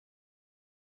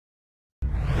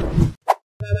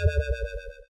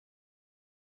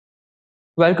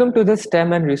Welcome to the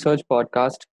STEM and Research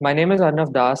podcast. My name is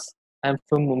Arnav Das. I'm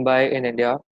from Mumbai in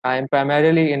India. I'm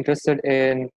primarily interested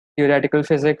in theoretical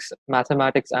physics,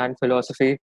 mathematics, and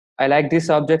philosophy. I like these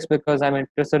subjects because I'm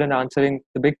interested in answering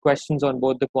the big questions on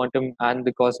both the quantum and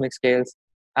the cosmic scales.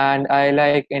 And I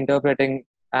like interpreting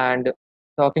and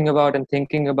talking about and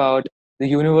thinking about the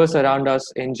universe around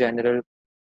us in general.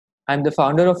 I'm the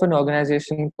founder of an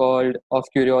organization called Of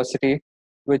Curiosity,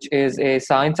 which is a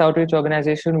science outreach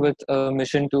organization with a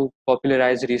mission to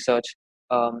popularize research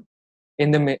um,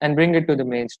 and bring it to the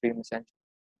mainstream, essentially.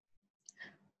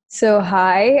 So,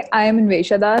 hi, I'm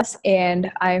Anvesha Das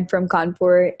and I'm from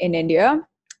Kanpur in India.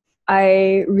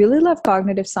 I really love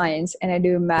cognitive science and I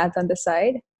do math on the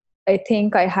side. I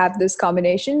think I have this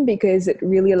combination because it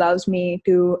really allows me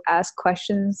to ask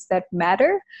questions that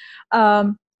matter.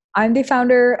 Um, I'm the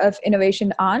founder of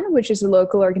Innovation On, which is a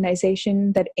local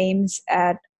organization that aims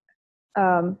at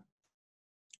um,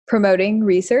 promoting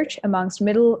research amongst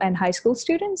middle and high school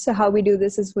students. So, how we do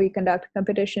this is we conduct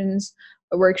competitions,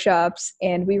 workshops,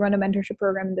 and we run a mentorship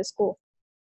program in the school.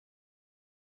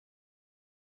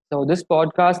 So, this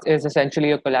podcast is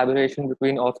essentially a collaboration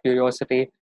between Of Curiosity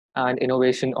and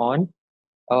Innovation On.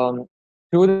 Um,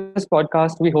 Through this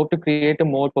podcast, we hope to create a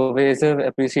more pervasive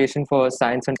appreciation for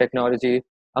science and technology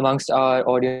amongst our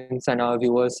audience and our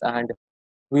viewers. And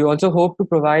we also hope to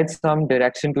provide some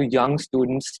direction to young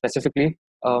students specifically,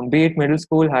 be it middle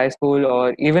school, high school,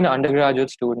 or even undergraduate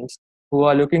students who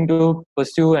are looking to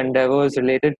pursue endeavors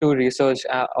related to research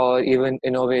or even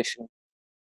innovation.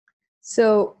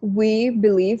 So, we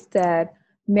believe that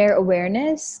mere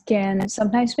awareness can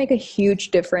sometimes make a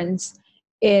huge difference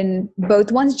in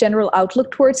both one's general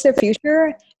outlook towards their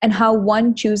future and how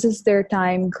one chooses their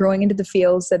time growing into the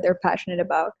fields that they're passionate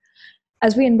about.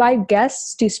 As we invite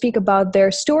guests to speak about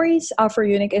their stories, offer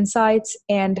unique insights,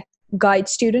 and guide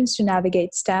students to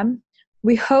navigate STEM,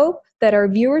 we hope that our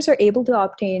viewers are able to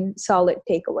obtain solid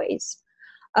takeaways.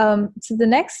 So, the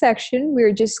next section,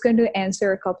 we're just going to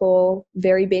answer a couple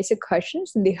very basic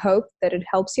questions in the hope that it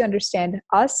helps you understand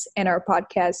us and our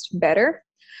podcast better.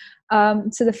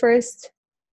 So, the first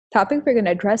topic we're going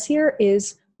to address here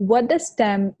is, what does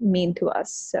STEM mean to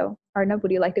us? So, Arnav,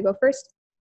 would you like to go first?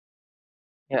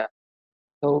 Yeah.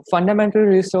 So, fundamental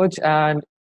research and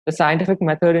the scientific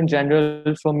method in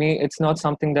general, for me, it's not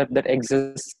something that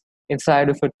exists inside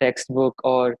of a textbook,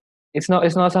 or it's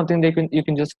not something that you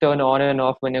can just turn on and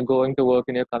off when you're going to work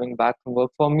and you're coming back from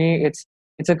work. For me, it's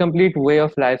a complete way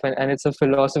of life, and it's a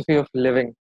philosophy of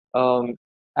living.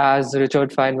 As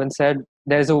Richard Feynman said,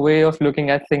 there's a way of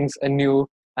looking at things anew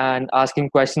and asking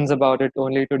questions about it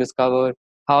only to discover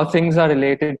how things are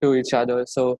related to each other.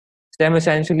 So STEM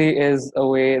essentially is a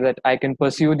way that I can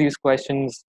pursue these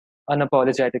questions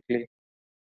unapologetically.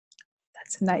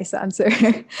 That's a nice answer.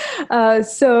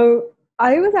 So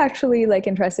I was actually like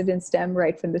interested in STEM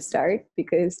right from the start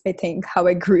because I think how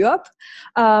I grew up.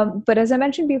 But as I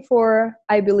mentioned before,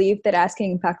 I believe that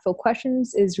asking impactful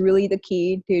questions is really the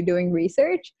key to doing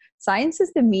research. Science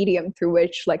is the medium through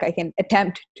which like I can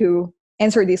attempt to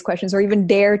answer these questions or even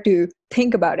dare to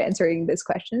think about answering these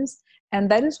questions. And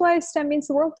that is why STEM means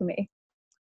the world to me.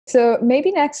 So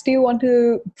maybe next, do you want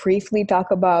to briefly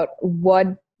talk about what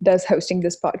does hosting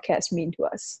this podcast mean to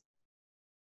us?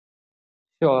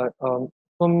 Sure.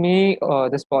 For me,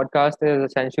 this podcast is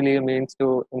essentially a means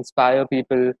to inspire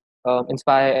people,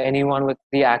 inspire anyone with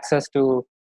the access to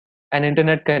an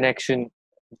internet connection,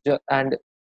 and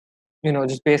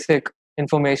just basic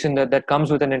information that comes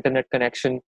with an internet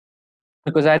connection.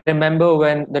 Because I remember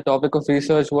when the topic of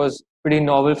research was pretty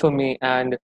novel for me,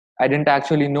 and I didn't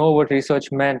actually know what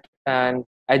research meant, and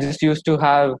I just used to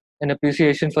have an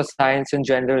appreciation for science in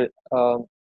general.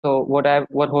 So what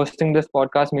hosting this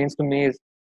podcast means to me is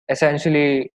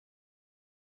essentially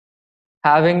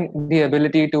having the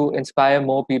ability to inspire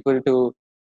more people to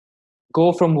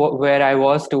go from where I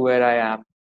was to where I am.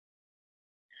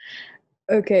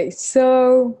 Okay,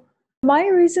 so my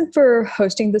reason for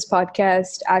hosting this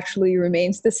podcast actually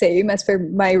remains the same as for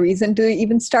my reason to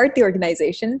even start the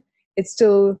organization. It's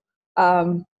still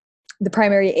the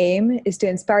primary aim is to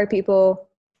inspire people.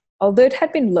 Although it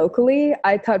had been locally,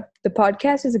 I thought the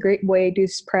podcast is a great way to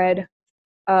spread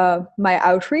my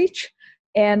outreach.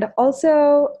 And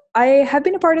also, I have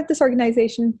been a part of this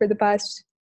organization for the past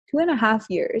 2.5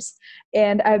 years,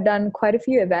 and I've done quite a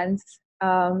few events.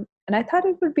 And I thought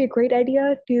it would be a great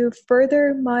idea to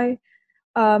further my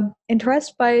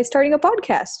interest by starting a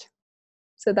podcast.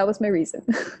 So that was my reason.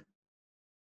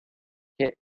 Yeah.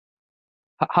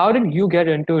 How did you get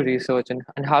into research,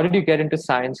 and how did you get into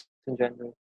science in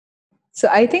general? So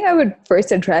I think I would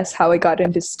first address how I got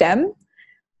into STEM.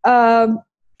 Um,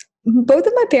 Both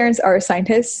of my parents are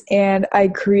scientists, and I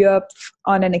grew up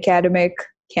on an academic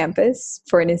campus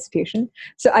for an institution.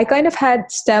 So I kind of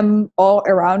had STEM all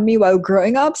around me while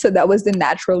growing up. So that was the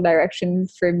natural direction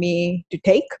for me to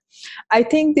take. I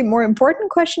think the more important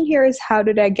question here is, how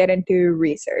did I get into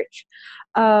research?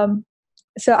 Um,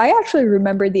 so I actually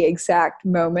remember the exact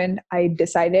moment I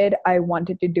decided I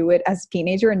wanted to do it as a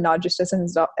teenager and not just as an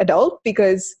adult,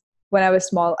 because when I was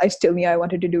small, I still knew I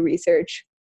wanted to do research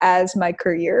as my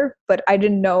career, but I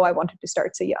didn't know I wanted to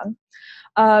start so young.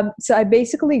 So I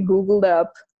basically Googled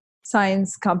up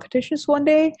science competitions one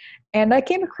day, and I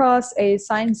came across a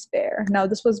science fair. Now,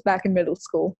 this was back in middle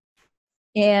school.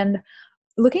 And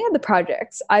looking at the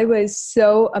projects, I was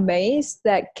so amazed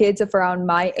that kids of around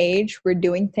my age were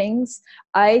doing things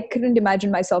I couldn't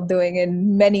imagine myself doing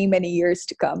in many, many years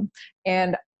to come.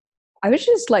 And I was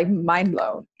just like mind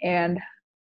blown. And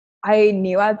I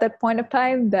knew at that point of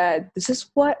time that this is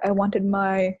what I wanted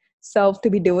myself to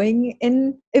be doing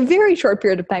in a very short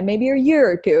period of time, maybe a year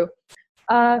or two.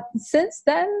 Since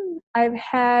then, I've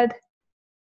had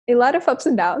a lot of ups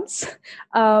and downs,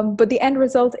 but the end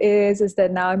result is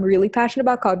that now I'm really passionate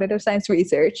about cognitive science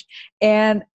research,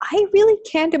 and I really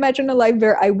can't imagine a life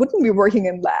where I wouldn't be working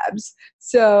in labs.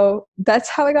 So that's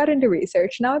how I got into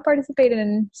research. Now I participate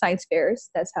in science fairs.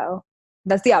 That's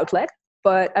the outlet,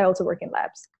 but I also work in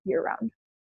labs year round.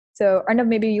 So Arnav,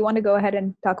 maybe you want to go ahead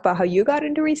and talk about how you got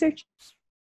into research?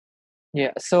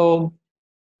 Yeah. So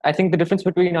I think the difference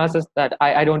between us is that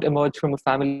I don't emerge from a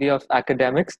family of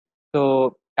academics.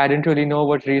 So I didn't really know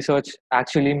what research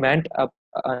actually meant up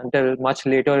until much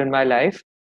later in my life.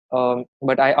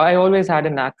 But I always had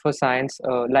a knack for science.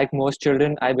 Like most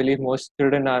children, I believe most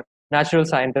children are natural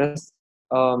scientists.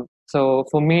 So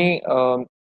for me,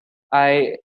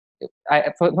 I,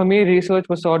 for me, research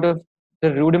was sort of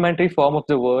the rudimentary form of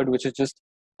the word, which is just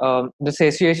the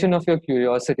satiation of your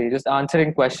curiosity, just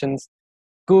answering questions,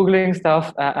 googling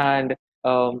stuff, and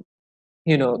um,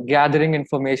 gathering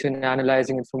information,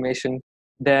 analyzing information.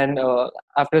 Then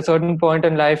after a certain point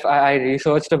in life, I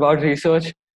researched about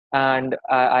research, and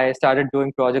I started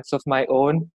doing projects of my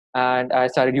own, and I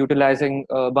started utilizing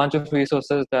a bunch of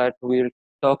resources that we'll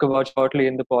talk about shortly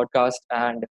in the podcast.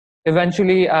 And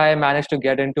eventually I managed to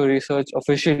get into research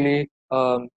officially,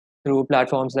 through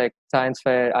platforms like Science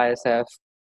Fair, ISF,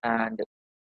 and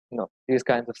these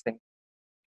kinds of things.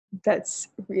 That's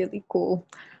really cool.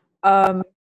 Um,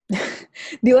 do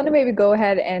you want to maybe go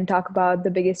ahead and talk about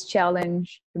the biggest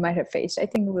challenge you might have faced? I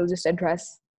think we'll just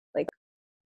address like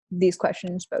these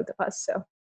questions, both of us. So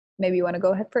maybe you want to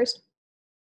go ahead first.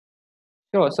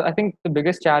 Sure. So I think the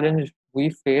biggest challenge we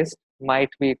faced might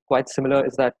be quite similar,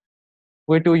 is that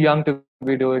we're too young to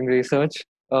be doing research.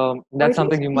 That's Or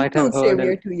something at you least might have people heard. say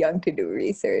we're too young to do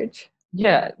research.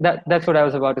 Yeah, that's what I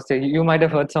was about to say. You might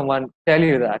have heard someone tell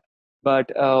you that. But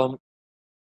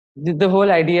the whole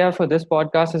idea for this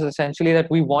podcast is essentially that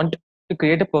we want to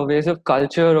create a pervasive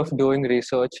culture of doing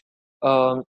research,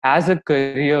 as a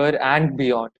career and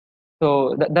beyond.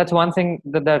 So that's one thing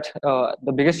that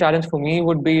the biggest challenge for me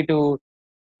would be to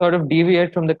sort of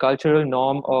deviate from the cultural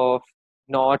norm of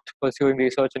not pursuing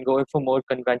research and going for more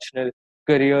conventional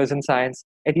careers in science.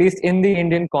 At least in the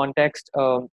Indian context,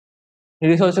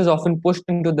 research is often pushed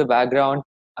into the background,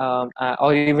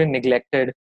 or even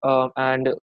neglected. And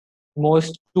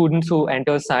most students who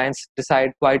enter science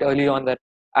decide quite early on that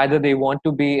either they want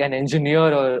to be an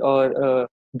engineer or a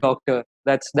doctor.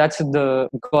 That's the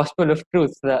gospel of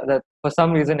truth that for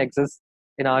some reason exists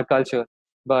in our culture.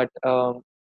 But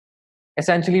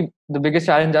essentially the biggest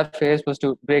challenge I faced was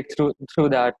to break through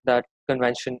that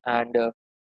convention and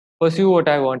pursue what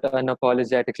I want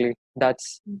unapologetically.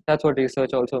 That's what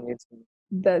research also means to me.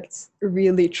 That's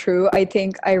really true. I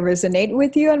think I resonate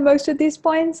with you on most of these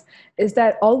points. Is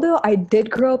that although I did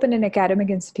grow up in an academic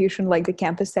institution like the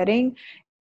campus setting,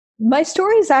 my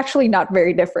story is actually not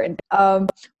very different.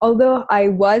 Although I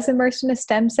was immersed in a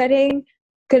STEM setting,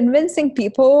 convincing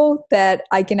people that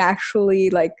I can actually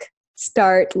like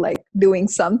start like doing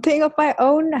something of my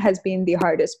own has been the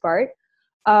hardest part.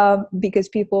 Because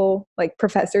people, like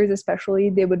professors especially,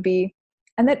 they would be,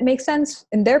 and that makes sense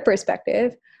in their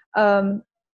perspective, um,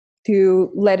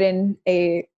 to let in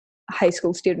a high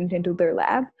school student into their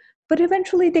lab, but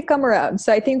eventually they come around.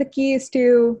 So I think the key is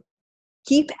to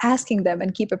keep asking them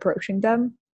and keep approaching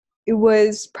them. It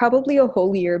was probably a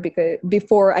whole year because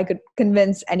before I could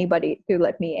convince anybody to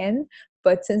let me in,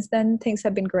 but since then things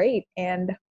have been great.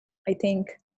 And I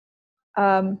think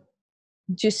um,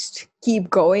 just keep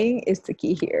going is the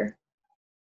key here.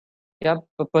 Yeah,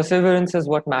 perseverance is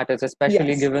what matters, especially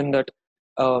Yes. given that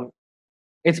um,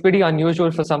 it's pretty unusual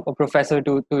for a professor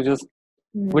to just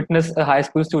witness a high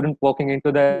school student walking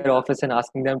into their office and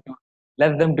asking them to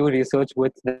let them do research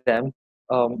with them,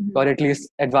 or at least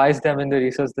advise them in the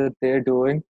research that they're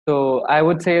doing. So I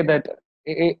would say that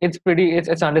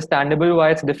it's understandable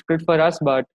why it's difficult for us,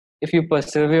 but if you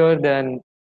persevere, then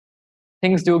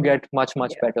things do get much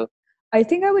Yeah. better. I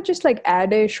think I would just like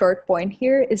add a short point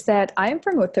here is that I am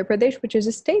from Uttar Pradesh, which is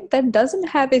a state that doesn't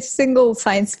have a single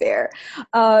science fair.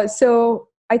 So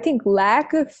I think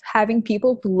lack of having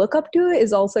people to look up to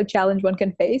is also a challenge one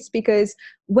can face, because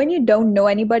when you don't know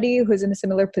anybody who's in a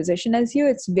similar position as you,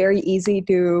 it's very easy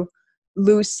to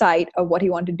lose sight of what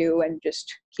you want to do and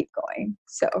just keep going.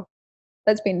 So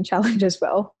that's been a challenge as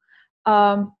well.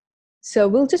 Um, so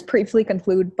we'll just briefly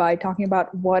conclude by talking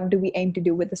about what do we aim to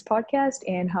do with this podcast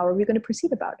and how are we going to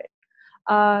proceed about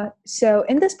it. So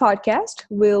in this podcast,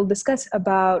 we'll discuss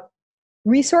about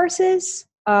resources,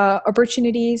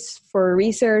 opportunities for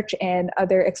research and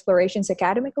other explorations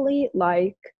academically,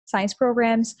 like science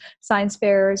programs, science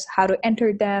fairs, how to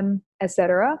enter them,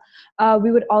 etc.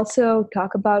 We would also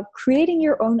talk about creating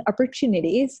your own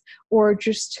opportunities, or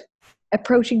just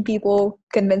approaching people,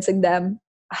 convincing them.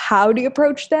 How do you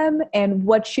approach them, and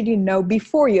what should you know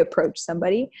before you approach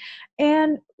somebody?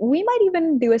 And we might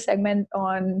even do a segment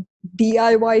on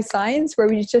DIY science, where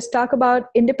we just talk about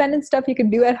independent stuff you can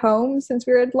do at home since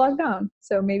we're at lockdown.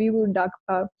 So maybe we would talk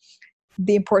about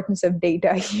the importance of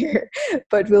data here,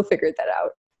 but we'll figure that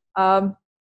out.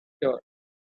 Sure.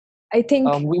 I think,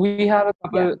 We have a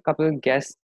yeah. couple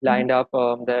guests lined up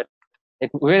that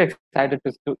we're excited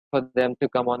for them to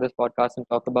come on this podcast and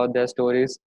talk about their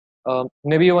stories.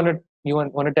 Maybe you want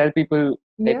to tell people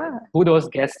like Yeah, who those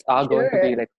guests are going to sure.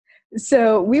 be. Like,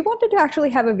 So we wanted to actually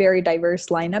have a very diverse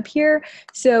lineup here.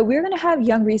 So we're going to have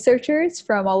young researchers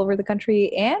from all over the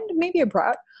country and maybe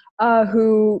abroad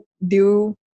who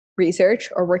do research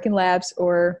or work in labs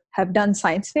or have done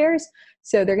science fairs.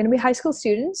 So they're going to be high school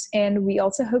students, and we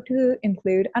also hope to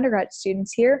include undergrad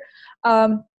students here.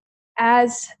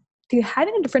 As to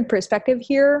having a different perspective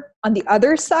here on the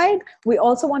other side, we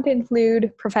also want to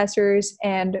include professors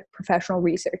and professional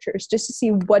researchers just to see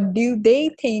what do they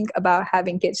think about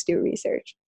having kids do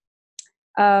research.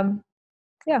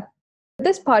 Yeah.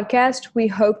 This podcast, we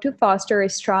hope to foster a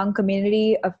strong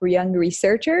community of young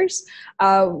researchers.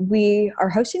 We are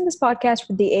hosting this podcast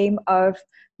with the aim of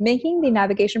making the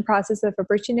navigation process of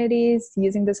opportunities,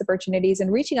 using these opportunities,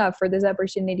 and reaching out for these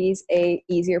opportunities a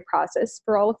easier process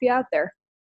for all of you out there.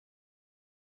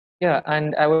 yeah,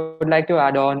 and I would like to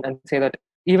add on and say that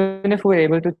even if we're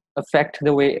able to affect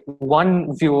the way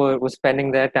one viewer was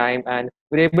spending their time and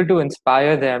we're able to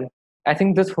inspire them, I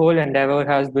think this whole endeavor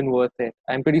has been worth it.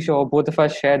 I'm pretty sure both of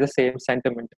us share the same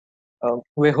sentiment.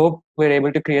 We hope we're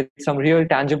able to create some real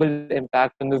tangible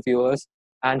impact on the viewers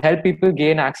and help people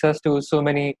gain access to so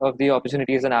many of the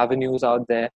opportunities and avenues out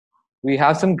there. We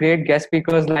have some great guest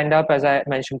speakers lined up, as I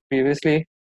mentioned previously,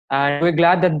 and we're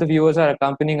glad that the viewers are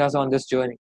accompanying us on this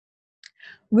journey.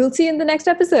 We'll see you in the next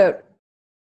episode.